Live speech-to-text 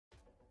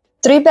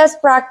3 best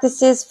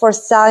practices for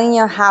selling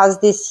your house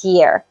this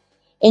year.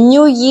 A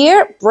new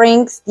year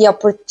brings the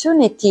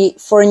opportunity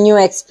for new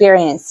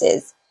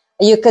experiences.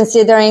 Are you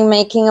considering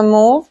making a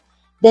move?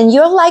 Then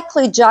you're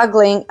likely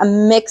juggling a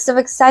mix of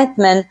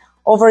excitement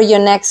over your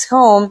next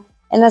home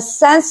and a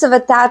sense of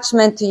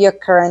attachment to your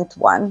current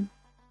one.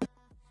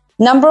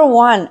 Number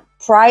 1,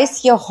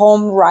 price your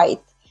home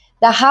right.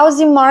 The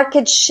housing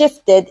market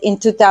shifted in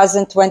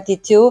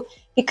 2022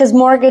 because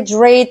mortgage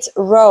rates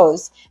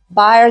rose,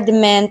 buyer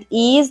demand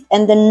eased,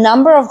 and the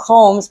number of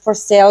homes for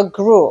sale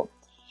grew.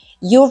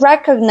 You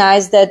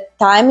recognize that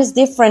time is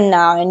different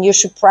now and you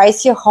should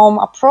price your home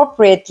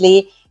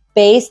appropriately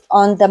based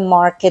on the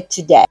market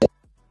today.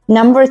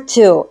 Number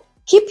 2,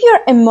 keep your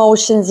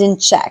emotions in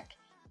check.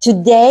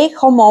 Today,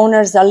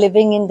 homeowners are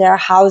living in their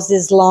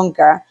houses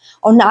longer.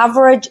 On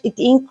average, it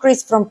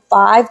increased from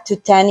 5 to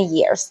 10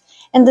 years.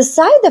 And the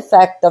side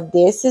effect of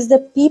this is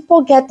that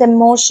people get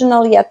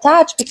emotionally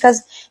attached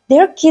because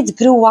their kids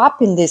grew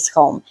up in this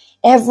home.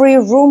 Every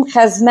room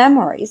has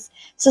memories.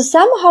 So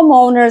some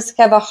homeowners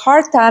have a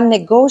hard time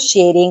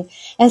negotiating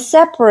and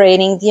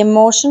separating the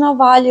emotional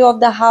value of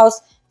the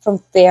house from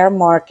fair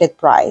market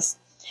price.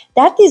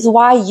 That is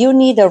why you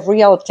need a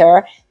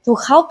realtor to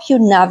help you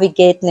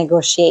navigate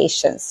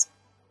negotiations.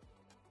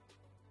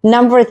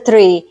 Number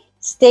 3,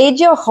 stage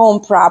your home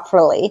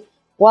properly.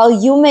 While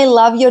you may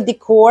love your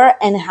decor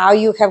and how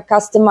you have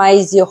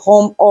customized your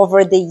home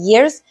over the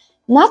years,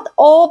 not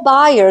all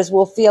buyers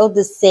will feel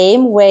the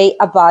same way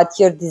about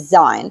your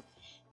design.